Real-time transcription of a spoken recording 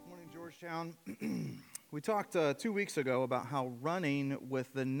Town. We talked 2 weeks ago about how running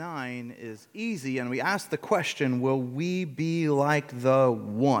with the 9 is easy, and we asked the question, will we be like the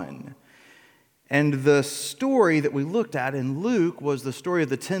 1? And the story that we looked at in Luke was the story of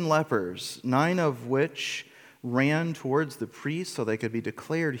the 10 lepers, 9 of which ran towards the priest so they could be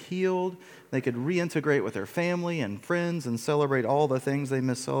declared healed. They could reintegrate with their family and friends and celebrate all the things they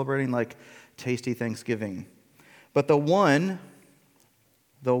miss celebrating, like tasty Thanksgiving. But the one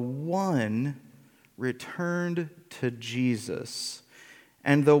returned to Jesus,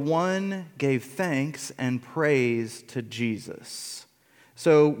 and the one gave thanks and praise to Jesus.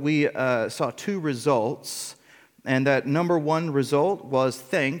 So we saw 2 results, and that number 1 result was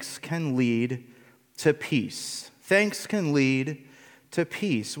thanks can lead to peace. Thanks can lead to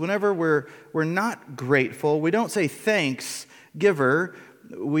peace. Whenever we're not grateful, we don't say thanks, giver,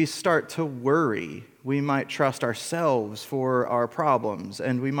 we start to worry. We might trust ourselves for our problems,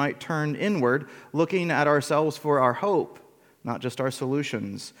 and we might turn inward, looking at ourselves for our hope, not just our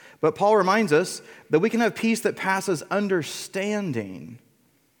solutions. But Paul reminds us that we can have peace that passes understanding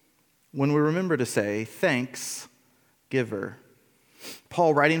when we remember to say, thanks, giver.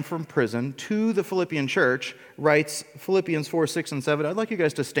 Paul, writing from prison to the Philippian church, writes Philippians 4, 6, and 7. I'd like you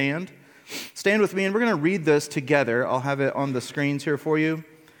guys to stand. Stand with me, and we're going to read this together. I'll have it on the screens here for you.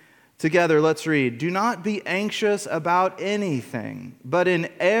 Together, let's read. Do not be anxious about anything, but in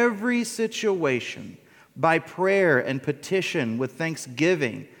every situation, by prayer and petition with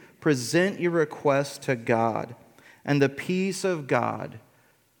thanksgiving, present your requests to God. And the peace of God,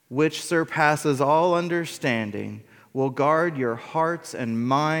 which surpasses all understanding, will guard your hearts and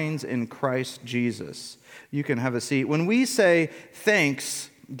minds in Christ Jesus. You can have a seat. When we say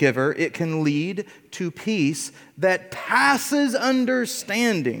thanks, giver, it can lead to peace that passes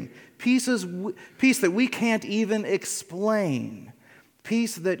understanding. Peace that we can't even explain.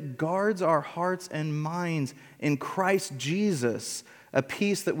 Peace that guards our hearts and minds in Christ Jesus. A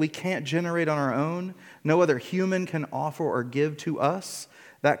peace that we can't generate on our own. No other human can offer or give to us.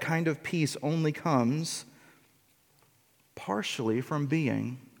 That kind of peace only comes partially from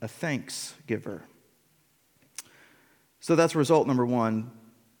being a thanks giver. So that's result number 1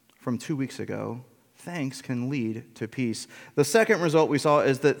 from 2 weeks ago. Thanks can lead to peace. The second result we saw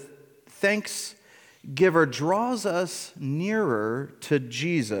is that thanks giver draws us nearer to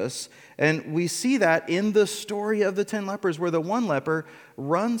Jesus. And we see that in the story of the 10 lepers, where the 1 leper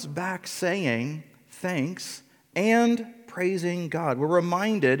runs back saying thanks and praising God. We're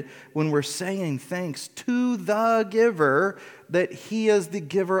reminded when we're saying thanks to the giver that he is the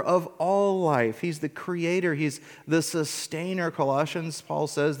giver of all life. He's the creator. He's the sustainer. Colossians, Paul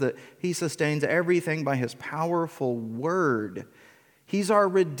says that he sustains everything by his powerful word. He's our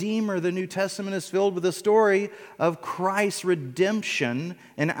Redeemer. The New Testament is filled with the story of Christ's redemption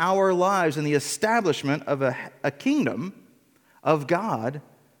in our lives and the establishment of a kingdom of God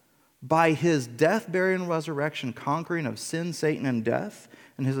by his death, burial, and resurrection, conquering of sin, Satan, and death.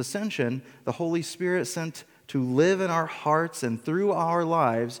 And his ascension, the Holy Spirit sent to live in our hearts and through our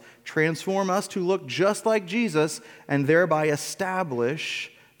lives, transform us to look just like Jesus, and thereby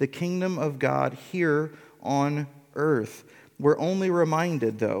establish the kingdom of God here on earth. We're only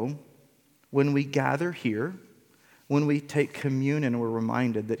reminded, though, when we gather here, when we take communion, we're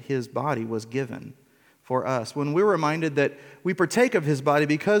reminded that his body was given for us. When we're reminded that we partake of his body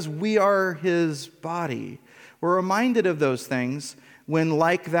because we are his body. We're reminded of those things when,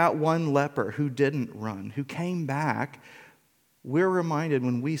 like that 1 leper who didn't run, who came back, we're reminded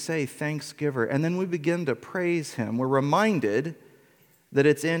when we say thanks giver, and then we begin to praise him. We're reminded that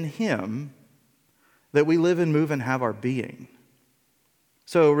it's in him that we live and move and have our being.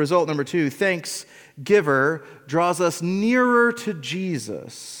 So result number 2, thanks giver draws us nearer to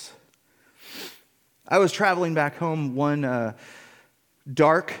Jesus. I was traveling back home one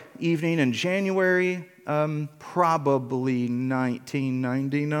dark evening in January, probably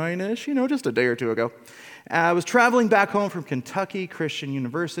 1999-ish, just a day or 2 ago. I was traveling back home from Kentucky Christian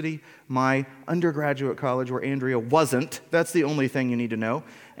University, my undergraduate college where Andrea wasn't. That's the only thing you need to know.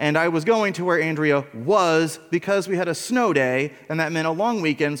 And I was going to where Andrea was because we had a snow day, and that meant a long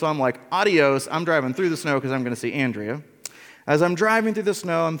weekend. So I'm like, adios, I'm driving through the snow because I'm going to see Andrea. As I'm driving through the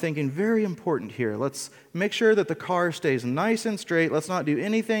snow, I'm thinking, very important here. Let's make sure that the car stays nice and straight. Let's not do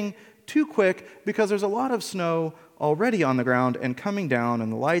anything too quick because there's a lot of snow already on the ground and coming down,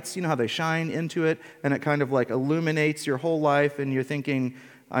 and the lights, how they shine into it, and it kind of like illuminates your whole life, and you're thinking,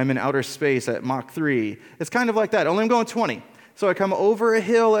 I'm in outer space at Mach 3. It's kind of like that, only I'm going 20. So I come over a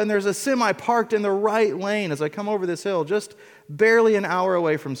hill, and there's a semi parked in the right lane as I come over this hill, just barely an hour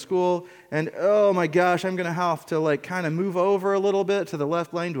away from school. And oh my gosh, I'm going to have to kind of move over a little bit to the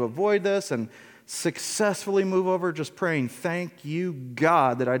left lane to avoid this, and successfully move over, just praying, thank you,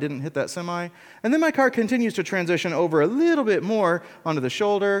 God, that I didn't hit that semi. And then my car continues to transition over a little bit more onto the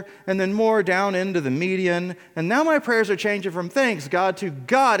shoulder, and then more down into the median. And now my prayers are changing from thanks, God, to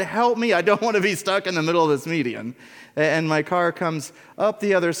God, help me. I don't want to be stuck in the middle of this median. And my car comes up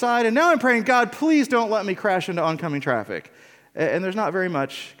the other side, and now I'm praying, God, please don't let me crash into oncoming traffic. And there's not very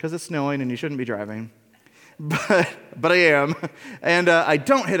much, because it's snowing and you shouldn't be driving. But I am, and I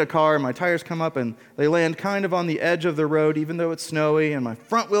don't hit a car, and my tires come up, and they land kind of on the edge of the road, even though it's snowy, and my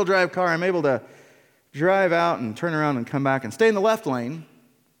front-wheel drive car, I'm able to drive out and turn around and come back and stay in the left lane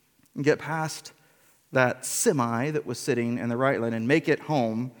and get past that semi that was sitting in the right lane and make it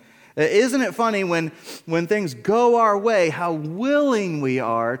home. Isn't it funny when things go our way, how willing we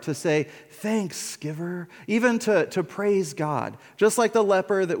are to say, thanks, giver, even to praise God. Just like the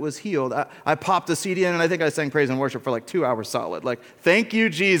leper that was healed. I popped a CD in, and I think I sang praise and worship for 2 hours solid. Thank you,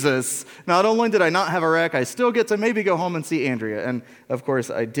 Jesus. Not only did I not have a wreck, I still get to maybe go home and see Andrea. And of course,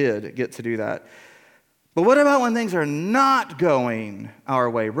 I did get to do that. But what about when things are not going our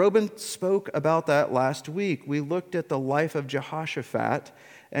way? Robin spoke about that last week. We looked at the life of Jehoshaphat,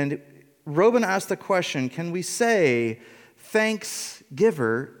 and Robin asked the question, can we say thanks,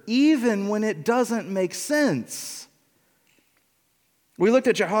 giver, even when it doesn't make sense? We looked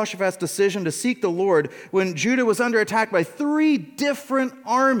at Jehoshaphat's decision to seek the Lord when Judah was under attack by 3 different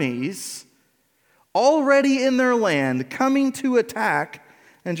armies already in their land, coming to attack,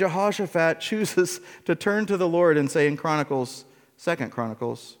 and Jehoshaphat chooses to turn to the Lord and say in 2 Chronicles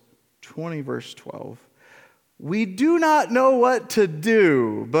 20, verse 12, we do not know what to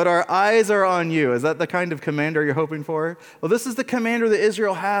do, but our eyes are on you. Is that the kind of commander you're hoping for? Well, this is the commander that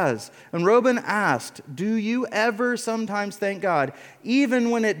Israel has. And Robin asked, do you ever sometimes thank God,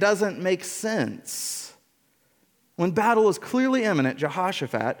 even when it doesn't make sense? When battle is clearly imminent,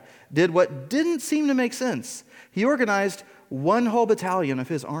 Jehoshaphat did what didn't seem to make sense. He organized one whole battalion of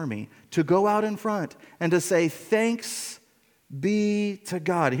his army to go out in front and to say, thanks be to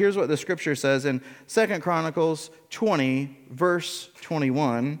God. Here's what the scripture says in 2 Chronicles 20, verse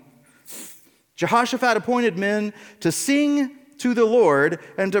 21. Jehoshaphat appointed men to sing to the Lord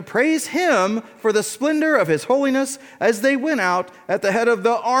and to praise him for the splendor of his holiness as they went out at the head of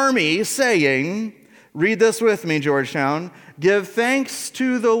the army, saying, read this with me, Georgetown, give thanks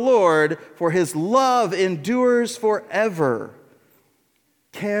to the Lord, for his love endures forever.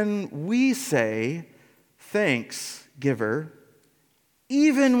 Can we say, thanks, giver,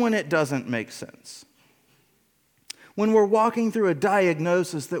 even when it doesn't make sense? When we're walking through a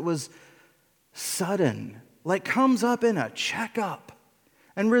diagnosis that was sudden, comes up in a checkup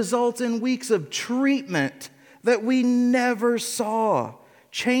and results in weeks of treatment that we never saw,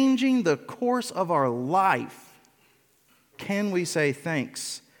 changing the course of our life, can we say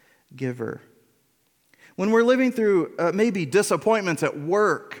thanks, giver? When we're living through maybe disappointments at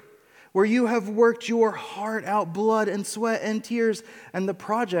work, where you have worked your heart out, blood and sweat and tears, and the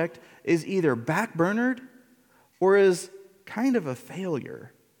project is either backburnered or is kind of a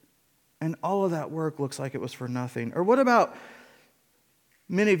failure, and all of that work looks like it was for nothing. Or what about,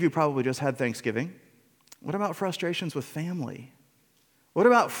 many of you probably just had Thanksgiving, what about frustrations with family? What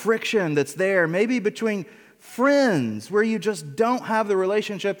about friction that's there, maybe between friends, where you just don't have the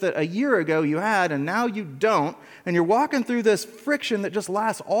relationship that a year ago you had and now you don't, and you're walking through this friction that just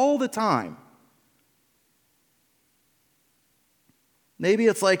lasts all the time? Maybe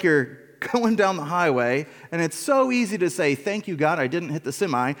it's like you're going down the highway and it's so easy to say, thank you, God, I didn't hit the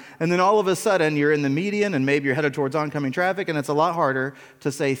semi, and then all of a sudden you're in the median and maybe you're headed towards oncoming traffic, and it's a lot harder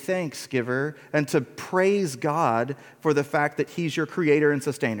to say thanks, giver, and to praise God for the fact that he's your creator and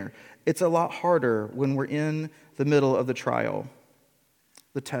sustainer. It's a lot harder when we're in the middle of the trial,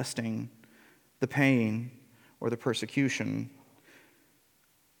 the testing, the pain, or the persecution.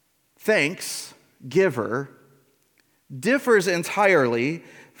 Thanks, giver, differs entirely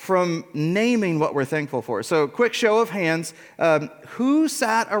from naming what we're thankful for. So, quick show of hands, who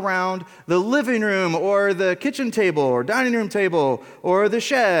sat around the living room or the kitchen table or dining room table or the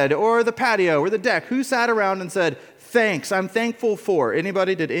shed or the patio or the deck? Who sat around and said, thanks, I'm thankful for?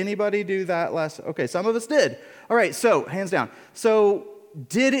 Anybody? Did anybody do that last? Okay, some of us did. All right, so hands down. So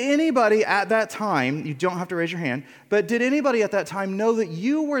did anybody at that time, you don't have to raise your hand, but did anybody at that time know that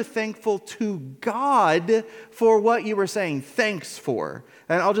you were thankful to God for what you were saying thanks for?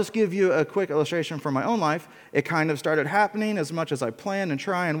 And I'll just give you a quick illustration from my own life. It kind of started happening as much as I plan and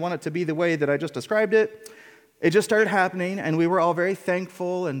try and want it to be the way that I just described it. It just started happening, and we were all very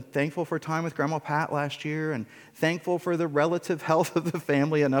thankful for time with Grandma Pat last year, and thankful for the relative health of the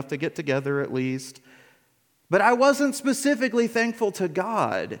family, enough to get together at least. But I wasn't specifically thankful to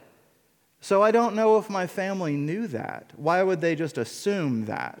God. So I don't know if my family knew that. Why would they just assume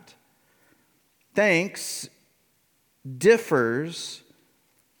that? Thanksgiver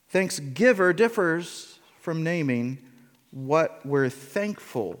differs from naming what we're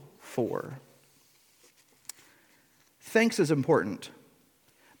thankful for. Thanks is important,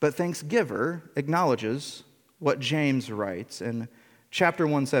 but thanksgiver acknowledges what James writes in chapter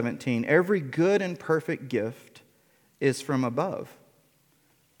 1:17. Every good and perfect gift is from above,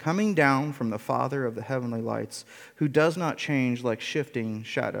 coming down from the Father of the heavenly lights, who does not change like shifting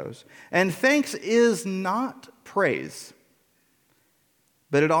shadows. And thanks is not praise,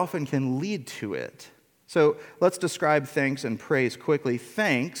 but it often can lead to it. So let's describe thanks and praise quickly.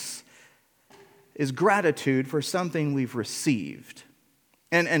 Thanks is gratitude for something we've received.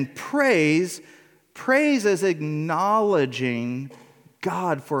 And praise is acknowledging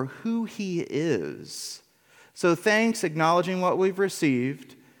God for who He is. So thanks, acknowledging what we've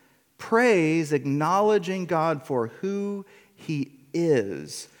received. Praise, acknowledging God for who He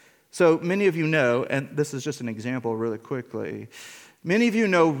is. So many of you know, and this is just an example really quickly, many of you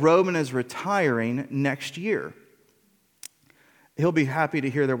know Robin is retiring next year. He'll be happy to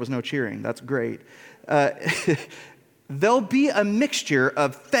hear there was no cheering. That's great. There'll be a mixture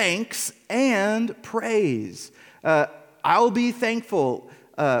of thanks and praise. I'll be thankful.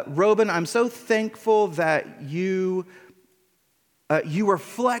 Robin, I'm so thankful that you were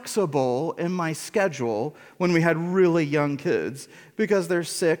flexible in my schedule when we had really young kids, because they're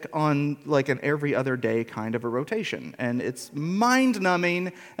sick on like an every other day kind of a rotation. And it's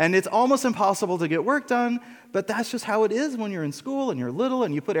mind-numbing, and it's almost impossible to get work done, but that's just how it is when you're in school and you're little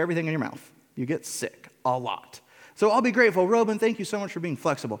and you put everything in your mouth. You get sick a lot. So I'll be grateful. Robin, thank you so much for being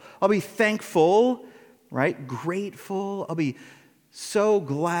flexible. I'll be thankful, right? Grateful. I'll be so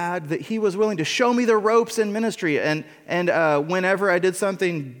glad that he was willing to show me the ropes in ministry. And whenever I did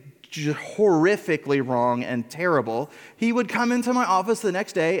something horrifically wrong and terrible, he would come into my office the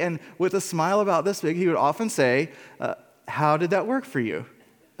next day, and with a smile about this big, he would often say, how did that work for you?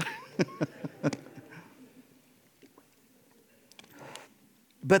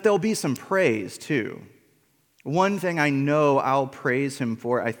 But there'll be some praise too. One thing I know I'll praise him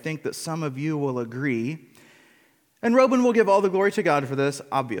for, I think that some of you will agree, and Robin will give all the glory to God for this,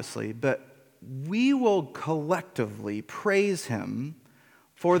 obviously, but we will collectively praise him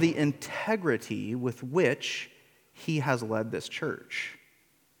for the integrity with which he has led this church.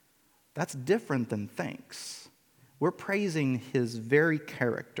 That's different than thanks. We're praising his very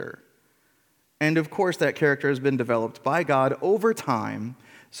character. And of course, that character has been developed by God over time,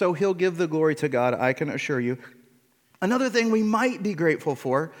 so he'll give the glory to God, I can assure you. Another thing we might be grateful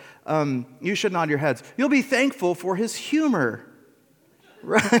for, you should nod your heads. You'll be thankful for his humor,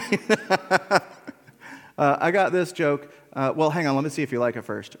 right? I got this joke. Well, hang on, let me see if you like it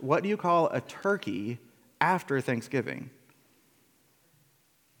first. What do you call a turkey after Thanksgiving?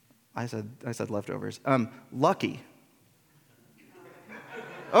 I said leftovers. Lucky.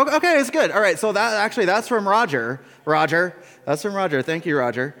 Okay, it's good. All right, so that's from Roger. That's from Roger. Thank you,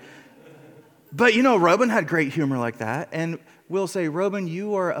 Roger. But you know, Robin had great humor like that, and we'll say, Robin,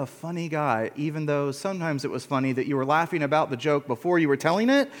 you are a funny guy, even though sometimes it was funny that you were laughing about the joke before you were telling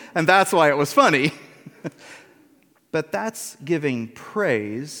it, and that's why it was funny. But that's giving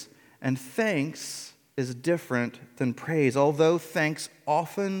praise, and thanks is different than praise, although thanks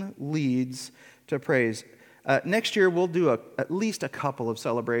often leads to praise. Next year, we'll do at least a couple of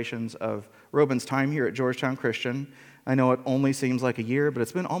celebrations of Robin's time here at Georgetown Christian. I know it only seems like a year, but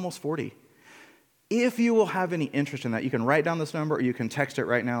it's been almost 40. If you will have any interest in that, you can write down this number, or you can text it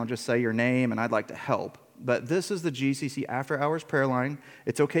right now and just say your name, and I'd like to help. But this is the GCC After Hours prayer line.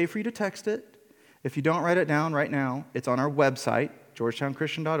 It's okay for you to text it. If you don't write it down right now, it's on our website,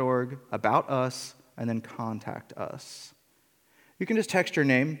 georgetownchristian.org, about us, and then contact us. You can just text your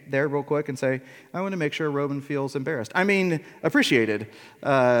name there real quick and say, I want to make sure Robin feels appreciated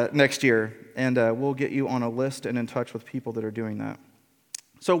next year. And we'll get you on a list and in touch with people that are doing that.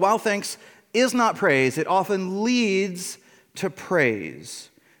 So while thanks is not praise, it often leads to praise.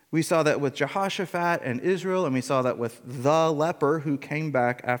 We saw that with Jehoshaphat and Israel, and we saw that with the leper who came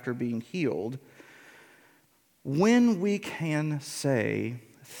back after being healed. When we can say,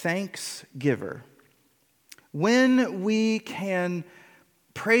 thanks giver, when we can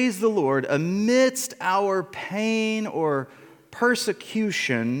praise the Lord amidst our pain or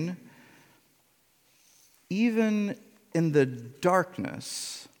persecution, even in the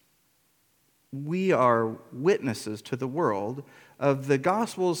darkness, we are witnesses to the world of the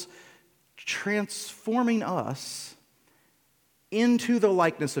gospel's transforming us into the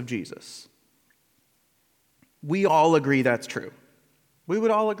likeness of Jesus. We all agree that's true. We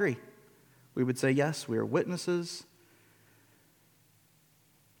would all agree. We would say, yes, we are witnesses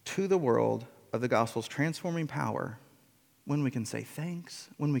to the world of the gospel's transforming power when we can say thanks,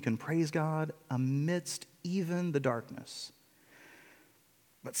 when we can praise God amidst even the darkness.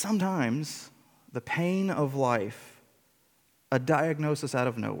 But sometimes the pain of life, a diagnosis out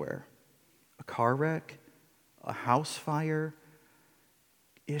of nowhere, a car wreck, a house fire,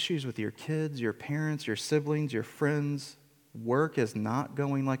 issues with your kids, your parents, your siblings, your friends, work is not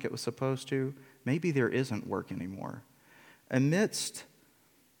going like it was supposed to. Maybe there isn't work anymore. Amidst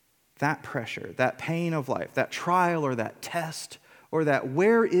that pressure, that pain of life, that trial or that test, or that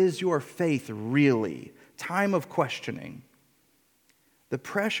where is your faith really? Time of questioning. The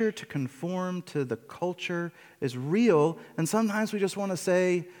pressure to conform to the culture is real, and sometimes we just want to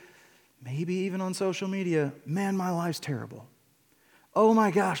say, maybe even on social media, man, my life's terrible. Oh my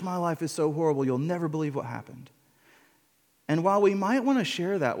gosh, my life is so horrible, you'll never believe what happened. And while we might want to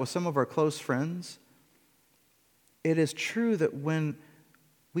share that with some of our close friends, it is true that when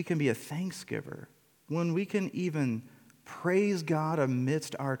we can be a thanksgiver, when we can even praise God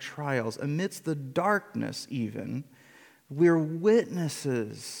amidst our trials, amidst the darkness even, we're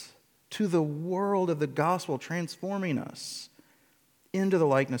witnesses to the world of the gospel transforming us into the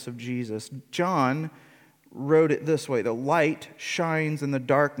likeness of Jesus. John wrote it this way: the light shines in the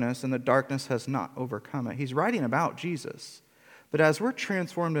darkness, and the darkness has not overcome it. He's writing about Jesus. But as we're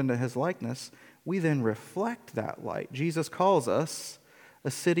transformed into his likeness, we then reflect that light. Jesus calls us a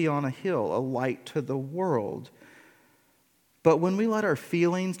city on a hill, a light to the world. But when we let our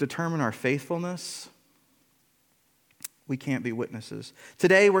feelings determine our faithfulness, we can't be witnesses.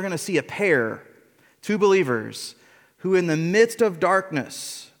 Today we're going to see a pair, two believers, who in the midst of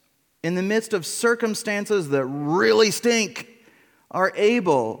darkness, in the midst of circumstances that really stink, are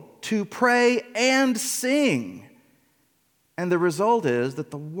able to pray and sing. And the result is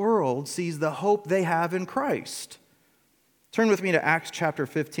that the world sees the hope they have in Christ. Turn with me to Acts chapter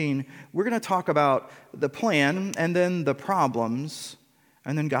 15. We're going to talk about the plan and then the problems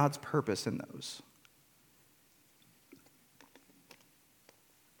and then God's purpose in those.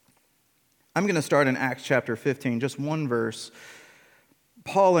 I'm going to start in Acts chapter 15, just one verse.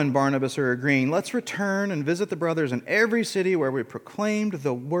 Paul and Barnabas are agreeing, let's return and visit the brothers in every city where we proclaimed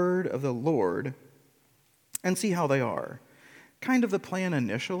the word of the Lord and see how they are. Kind of the plan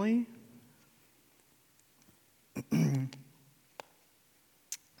initially.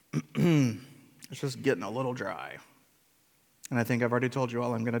 It's just getting a little dry. And I think I've already told you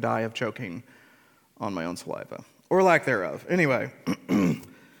all I'm going to die of choking on my own saliva, or lack thereof. Anyway.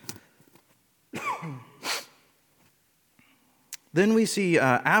 Then we see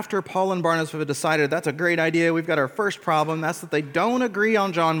after Paul and Barnabas have decided that's a great idea, we've got our first problem. That's that they don't agree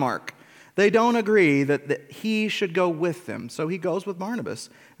on John Mark. They don't agree that he should go with them. So he goes with Barnabas.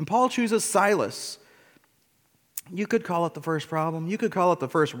 And Paul chooses Silas. You could call it the first problem. You could call it the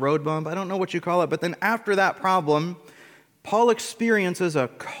first road bump. I don't know what you call it. But then after that problem, Paul experiences a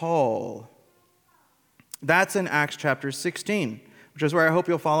call. That's in Acts chapter 16, which is where I hope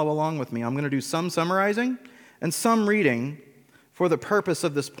you'll follow along with me. I'm going to do some summarizing and some reading for the purpose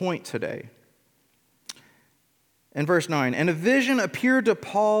of this point today. In verse 9, and a vision appeared to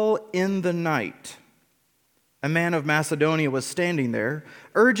Paul in the night. A man of Macedonia was standing there,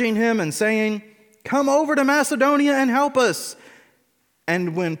 urging him and saying, come over to Macedonia and help us.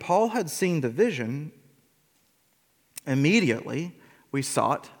 And when Paul had seen the vision, immediately we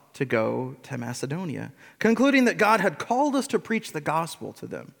sought to go to Macedonia, concluding that God had called us to preach the gospel to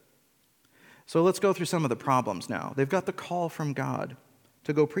them. So let's go through some of the problems now. They've got the call from God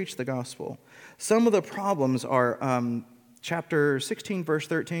to go preach the gospel. Some of the problems are chapter 16, verse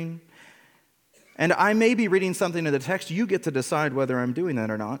 13. And I may be reading something in the text. You get to decide whether I'm doing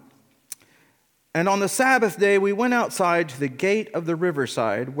that or not. And on the Sabbath day, we went outside to the gate of the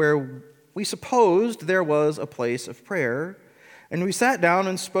riverside, where we supposed there was a place of prayer. And we sat down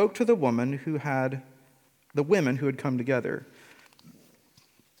and spoke to the women who had come together.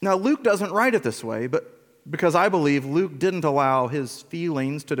 Now, Luke doesn't write it this way, but because I believe Luke didn't allow his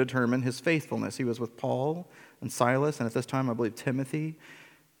feelings to determine his faithfulness. He was with Paul and Silas, and at this time, I believe Timothy.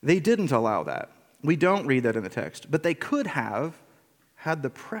 They didn't allow that. We don't read that in the text. But they could have had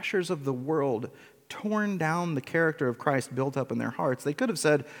the pressures of the world torn down the character of Christ built up in their hearts. They could have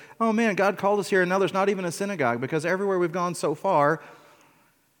said, oh man, God called us here, and now there's not even a synagogue, because everywhere we've gone so far,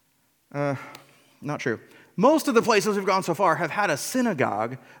 not true. Most of the places we've gone so far have had a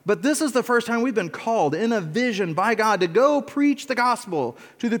synagogue, but this is the first time we've been called in a vision by God to go preach the gospel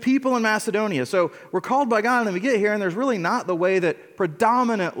to the people in Macedonia. So we're called by God, and we get here, and there's really not the way that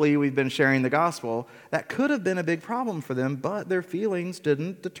predominantly we've been sharing the gospel. That could have been a big problem for them, but their feelings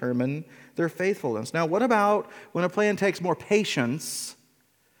didn't determine their faithfulness. Now, what about when a plan takes more patience?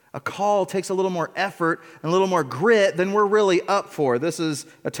 A call takes a little more effort and a little more grit than we're really up for. This is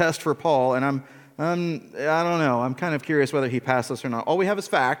a test for Paul, and I don't know. I'm kind of curious whether he passed this or not. All we have is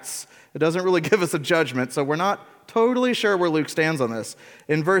facts. It doesn't really give us a judgment, so we're not totally sure where Luke stands on this.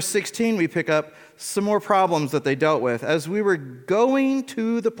 In verse 16, we pick up some more problems that they dealt with. As we were going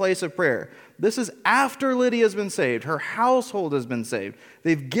to the place of prayer, this is after Lydia's been saved. Her household has been saved.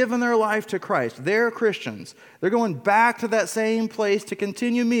 They've given their life to Christ. They're Christians. They're going back to that same place to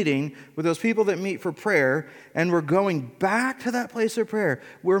continue meeting with those people that meet for prayer, and we're going back to that place of prayer.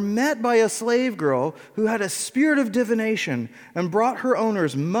 We're met by a slave girl who had a spirit of divination and brought her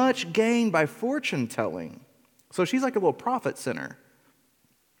owners much gain by fortune telling. So she's like a little profit center.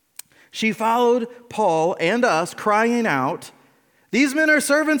 She followed Paul and us, crying out, "These men are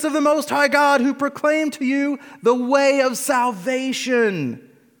servants of the Most High God who proclaim to you the way of salvation."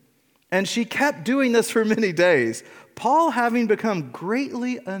 And she kept doing this for many days. Paul, having become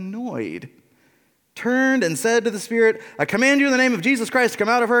greatly annoyed, turned and said to the spirit, "I command you in the name of Jesus Christ to come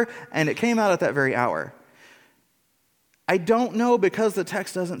out of her." And it came out at that very hour. I don't know, because the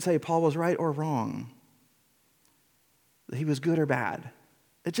text doesn't say Paul was right or wrong, he was good or bad.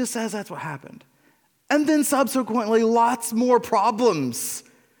 It just says that's what happened. And then subsequently, lots more problems,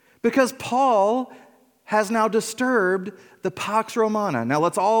 because Paul has now disturbed the Pax Romana. Now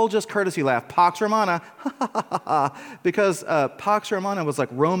let's all just courtesy laugh. Pax Romana, because Pax Romana was like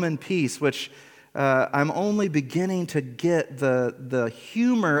Roman peace, which I'm only beginning to get the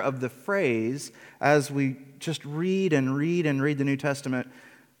humor of the phrase as we just read and read and read the New Testament.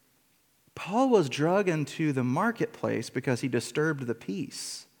 Paul was drug into the marketplace because he disturbed the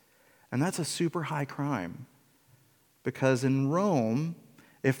peace. And that's a super high crime. Because in Rome,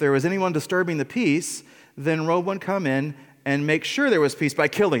 if there was anyone disturbing the peace, then Rome would come in and make sure there was peace by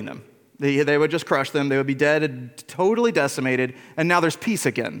killing them. They would just crush them. They would be dead and totally decimated. And now there's peace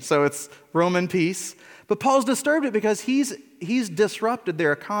again. So it's Roman peace. But Paul's disturbed it because he's disrupted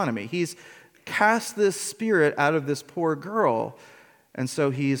their economy. He's cast this spirit out of this poor girl. And so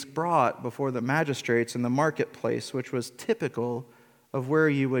he's brought before the magistrates in the marketplace, which was typical of where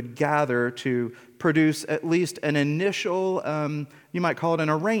you would gather to produce at least an initial, you might call it an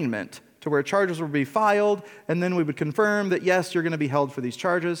arraignment, to where charges would be filed, and then we would confirm that, yes, you're going to be held for these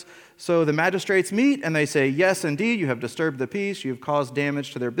charges. So the magistrates meet, and they say, yes, indeed, you have disturbed the peace, you've caused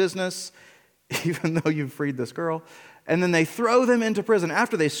damage to their business, even though you've freed this girl. And then they throw them into prison.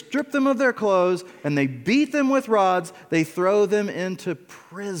 After they strip them of their clothes and they beat them with rods, they throw them into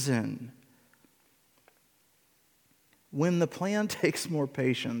prison. When the plan takes more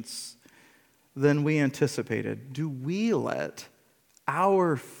patience than we anticipated, do we let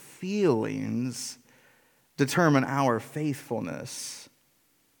our feelings determine our faithfulness?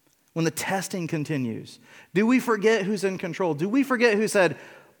 When the testing continues, do we forget who's in control? Do we forget who said,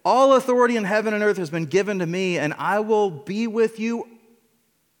 "All authority in heaven and earth has been given to me, and I will be with you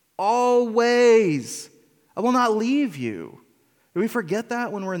always. I will not leave you"? Do we forget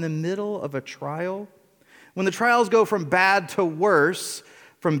that when we're in the middle of a trial? When the trials go from bad to worse,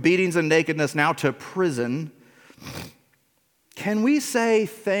 from beatings and nakedness now to prison, can we say,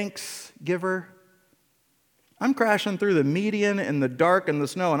 "Thanks, giver"? I'm crashing through the median in the dark and the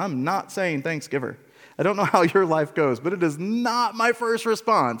snow, and I'm not saying "Thanks, giver." I don't know how your life goes, but it is not my first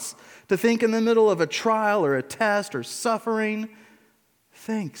response to think in the middle of a trial or a test or suffering,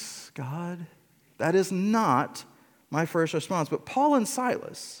 "Thanks, God." That is not my first response. But Paul and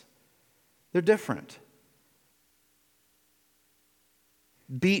Silas, they're different.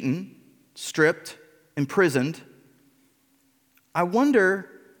 Beaten, stripped, imprisoned. I wonder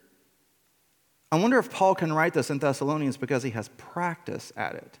if Paul can write this in Thessalonians because he has practice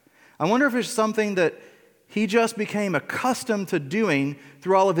at it. I wonder if it's something that he just became accustomed to doing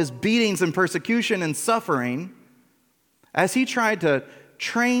through all of his beatings and persecution and suffering as he tried to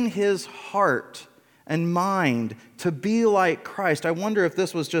train his heart and mind to be like Christ. I wonder if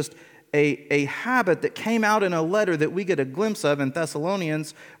this was just a habit that came out in a letter that we get a glimpse of in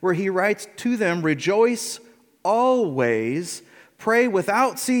Thessalonians, where he writes to them, "Rejoice always, pray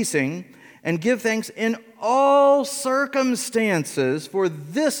without ceasing, and give thanks in all circumstances, for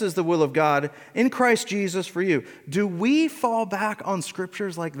this is the will of God in Christ Jesus for you." Do we fall back on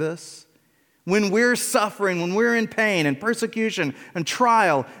scriptures like this When we're suffering, when we're in pain and persecution and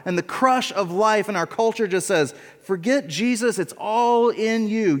trial and the crush of life and our culture just says, forget Jesus, it's all in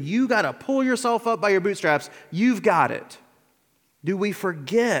you. You got to pull yourself up by your bootstraps. You've got it. Do we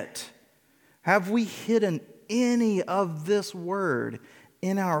forget? Have we hidden any of this word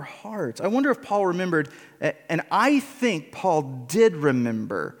in our hearts? I wonder if Paul remembered, and I think Paul did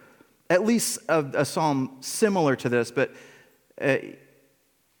remember at least a psalm similar to this, but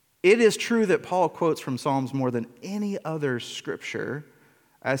it is true that Paul quotes from Psalms more than any other scripture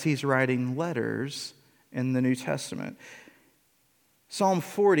as he's writing letters in the New Testament. Psalm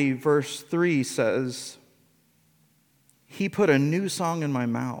 40, verse 3 says, "He put a new song in my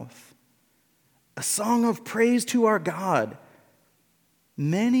mouth, a song of praise to our God.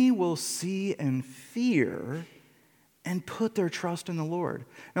 Many will see and fear and put their trust in the Lord."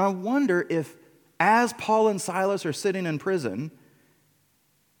 Now, I wonder if, as Paul and Silas are sitting in prison,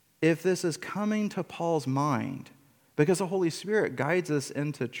 if this is coming to Paul's mind, because the Holy Spirit guides us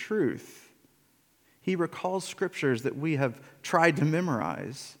into truth. He recalls scriptures that we have tried to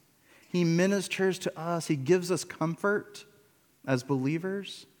memorize. He ministers to us. He gives us comfort as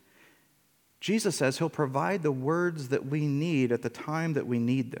believers. Jesus says he'll provide the words that we need at the time that we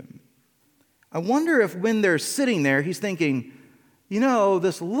need them. I wonder if when they're sitting there, he's thinking,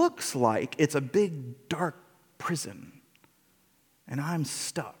 this looks like it's a big, dark prison, and I'm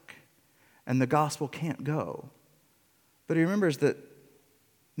stuck, and the gospel can't go. But he remembers that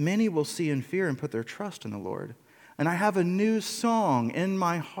many will see and fear and put their trust in the Lord. And I have a new song in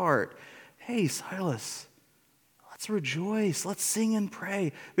my heart. Hey, Silas, let's rejoice. Let's sing and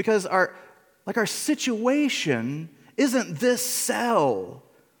pray. Because our situation isn't this cell.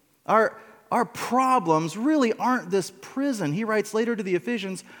 Our problems really aren't this prison. He writes later to the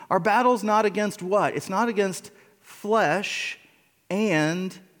Ephesians, our battle's not against what? It's not against flesh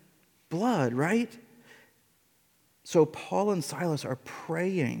and blood, right? So Paul and Silas are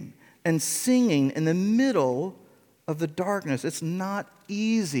praying and singing in the middle of the darkness. It's not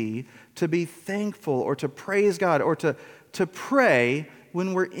easy to be thankful or to praise God or to pray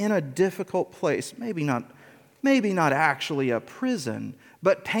when we're in a difficult place. Maybe not actually a prison,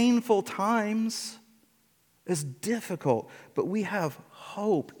 but painful times is difficult. But we have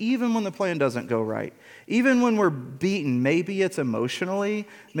hope, even when the plan doesn't go right. Even when we're beaten, maybe it's emotionally,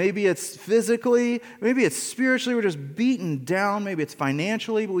 maybe it's physically, maybe it's spiritually, we're just beaten down, maybe it's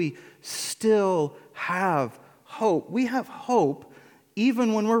financially, but we still have hope. We have hope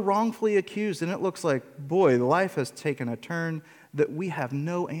even when we're wrongfully accused and it looks like, boy, life has taken a turn that we have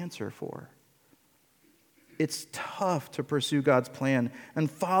no answer for. It's tough to pursue God's plan and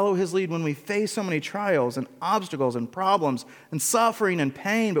follow his lead when we face so many trials and obstacles and problems and suffering and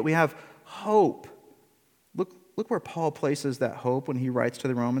pain, but we have hope. Look where Paul places that hope when he writes to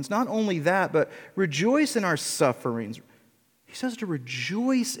the Romans. Not only that, but rejoice in our sufferings. He says to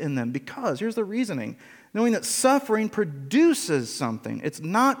rejoice in them because, here's the reasoning, knowing that suffering produces something. It's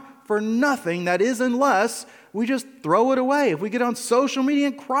not for nothing, that is, unless we just throw it away. If we get on social media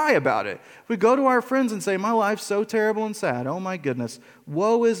and cry about it. If we go to our friends and say, my life's so terrible and sad. Oh my goodness.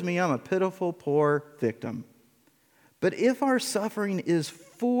 Woe is me. I'm a pitiful, poor victim. But if our suffering is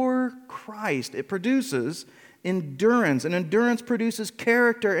for Christ, it produces endurance. And endurance produces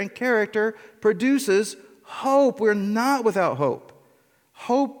character. And character produces hope. We're not without hope.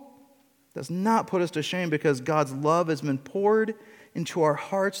 Hope does not put us to shame because God's love has been poured into our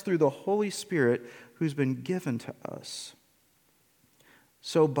hearts through the Holy Spirit who's been given to us.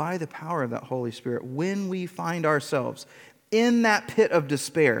 So by the power of that Holy Spirit, when we find ourselves in that pit of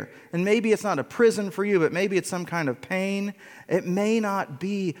despair, and maybe it's not a prison for you, but maybe it's some kind of pain, it may not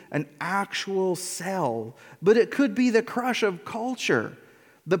be an actual cell, but it could be the crush of culture,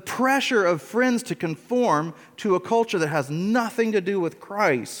 the pressure of friends to conform to a culture that has nothing to do with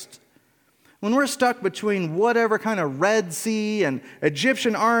Christ. When we're stuck between whatever kind of Red Sea and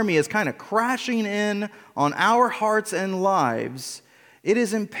Egyptian army is kind of crashing in on our hearts and lives, it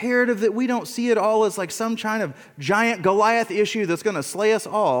is imperative that we don't see it all as like some kind of giant Goliath issue that's going to slay us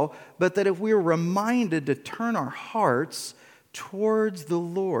all, but that if we're reminded to turn our hearts towards the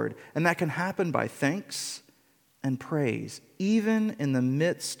Lord, and that can happen by thanks and praise, even in the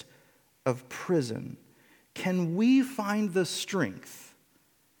midst of prison, can we find the strength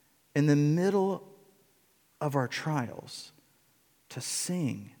in the middle of our trials to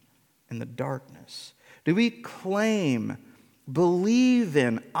sing in the darkness? Do we claim, believe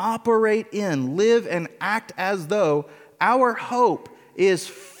in, operate in, live and act as though our hope is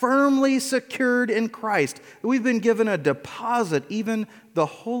firmly secured in Christ? We've been given a deposit, even the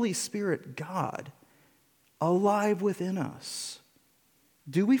Holy Spirit, God, alive within us,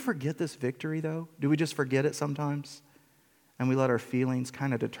 Do we forget this victory, though? Do we just forget it sometimes? And we let our feelings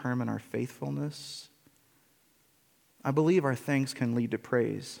kind of determine our faithfulness? I believe our thanks can lead to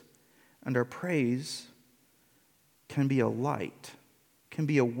praise. And our praise can be a light, can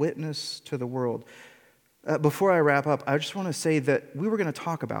be a witness to the world. Before I wrap up, I just want to say that we were going to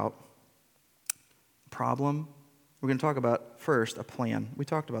talk about problem. We're going to talk about, first, a plan. We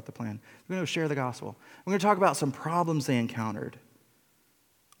talked about the plan. We're going to share the gospel. We're going to talk about some problems they encountered.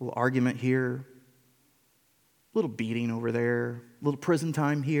 A little argument here, a little beating over there, a little prison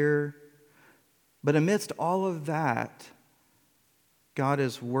time here. But amidst all of that, God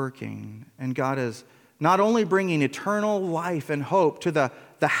is working, and God is not only bringing eternal life and hope to the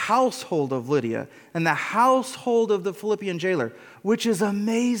household of Lydia and the household of the Philippian jailer, which is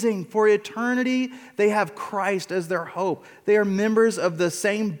amazing. For eternity, they have Christ as their hope. They are members of the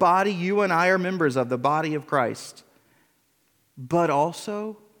same body you and I are members of, the body of Christ. But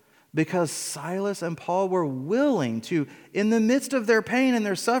also, because Silas and Paul were willing to, in the midst of their pain and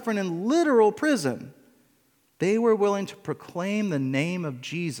their suffering in literal prison, they were willing to proclaim the name of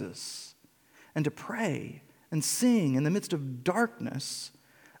Jesus and to pray and sing in the midst of darkness.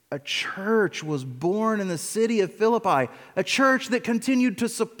 A church was born in the city of Philippi, a church that continued to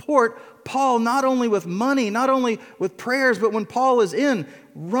support Paul not only with money, not only with prayers, but when Paul is in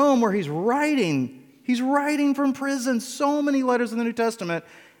Rome where he's writing from prison, so many letters in the New Testament.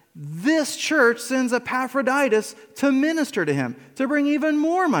 This church sends Epaphroditus to minister to him, to bring even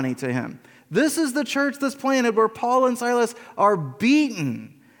more money to him. This is the church that's planted where Paul and Silas are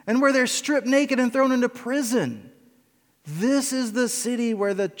beaten and where they're stripped naked and thrown into prison. This is the city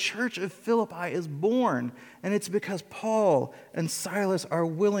where the church of Philippi is born. And it's because Paul and Silas are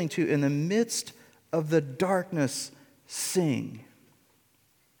willing to, in the midst of the darkness, sing,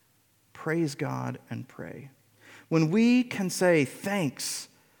 praise God, and pray. When we can say, thanks,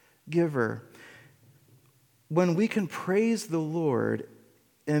 giver, when we can praise the Lord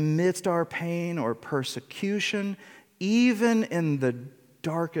amidst our pain or persecution, even in the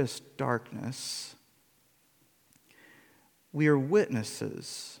darkest darkness, we are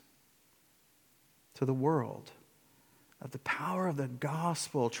witnesses to the world of the power of the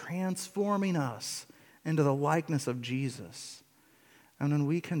gospel transforming us into the likeness of Jesus. And when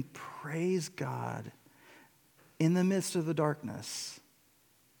we can praise God in the midst of the darkness,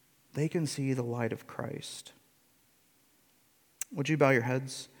 they can see the light of Christ. Would you bow your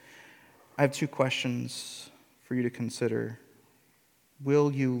heads? I have two questions for you to consider.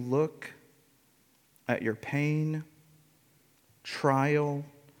 Will you look at your pain, trial,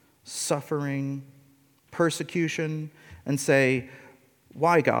 suffering, persecution, and say,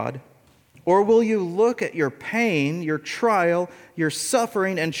 why, God? Or will you look at your pain, your trial, your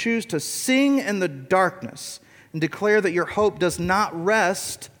suffering, and choose to sing in the darkness and declare that your hope does not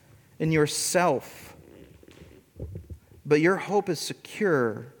rest in yourself, but your hope is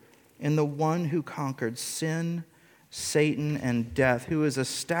secure in the one who conquered sin, Satan, and death, who is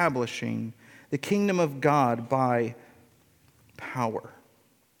establishing the kingdom of God by power?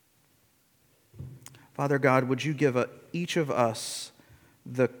 Father God, would you give each of us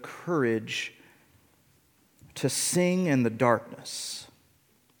the courage to sing in the darkness,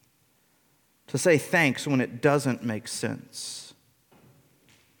 to say thanks when it doesn't make sense,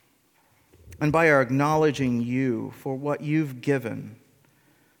 and by our acknowledging you for what you've given,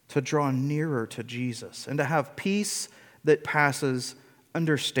 to draw nearer to Jesus and to have peace that passes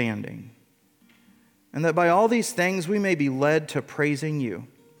understanding. And that by all these things we may be led to praising you,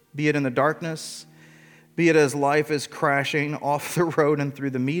 be it in the darkness, be it as life is crashing off the road and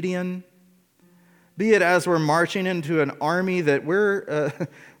through the median, be it as we're marching into an army that we're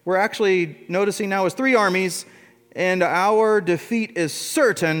actually noticing now is 3 armies, and our defeat is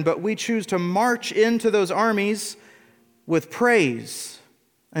certain, but we choose to march into those armies with praise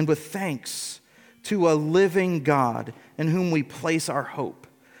and with thanks to a living God in whom we place our hope.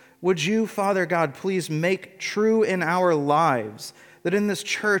 Would you, Father God, please make true in our lives that in this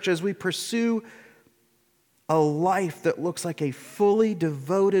church, as we pursue a life that looks like a fully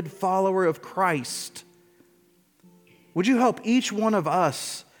devoted follower of Christ, would you help each one of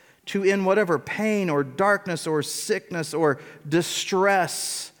us to, in whatever pain or darkness or sickness or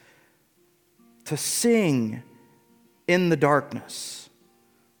distress, to sing in the darkness,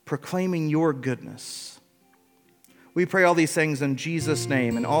 proclaiming your goodness. We pray all these things in Jesus'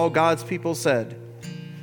 name, and all God's people said,